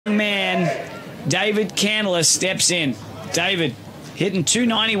man, David Kandilas, steps in. David hitting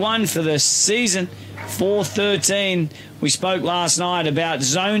 .291 for the season, .413. We spoke last night about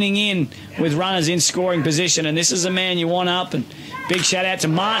zoning in with runners in scoring position, and this is a man you want up. And big shout out to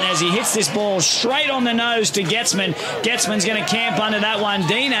Martin as he hits this ball straight on the nose to Getzman. Getzman's going to camp under that one.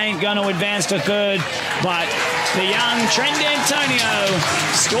 Dean ain't going to advance to third, but the young Trent D'Antonio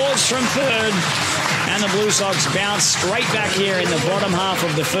scores from third, and the Blue Sox bounce straight back here in the bottom half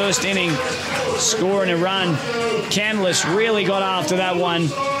of the first inning, scoring a run. Kandilas really got after that one,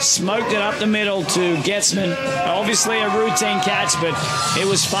 smoked it up the middle to Getzman. Obviously a routine catch, but it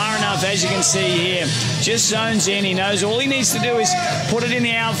was far enough, as you can see here. Just zones in. He knows all he needs to do is put it in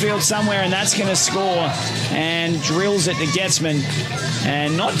the outfield somewhere, and that's going to score, and drills it to Getzman.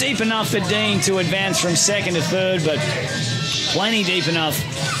 And not deep enough for Dean to advance from second to third, but plenty deep enough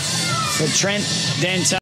for Trent D'Antonio.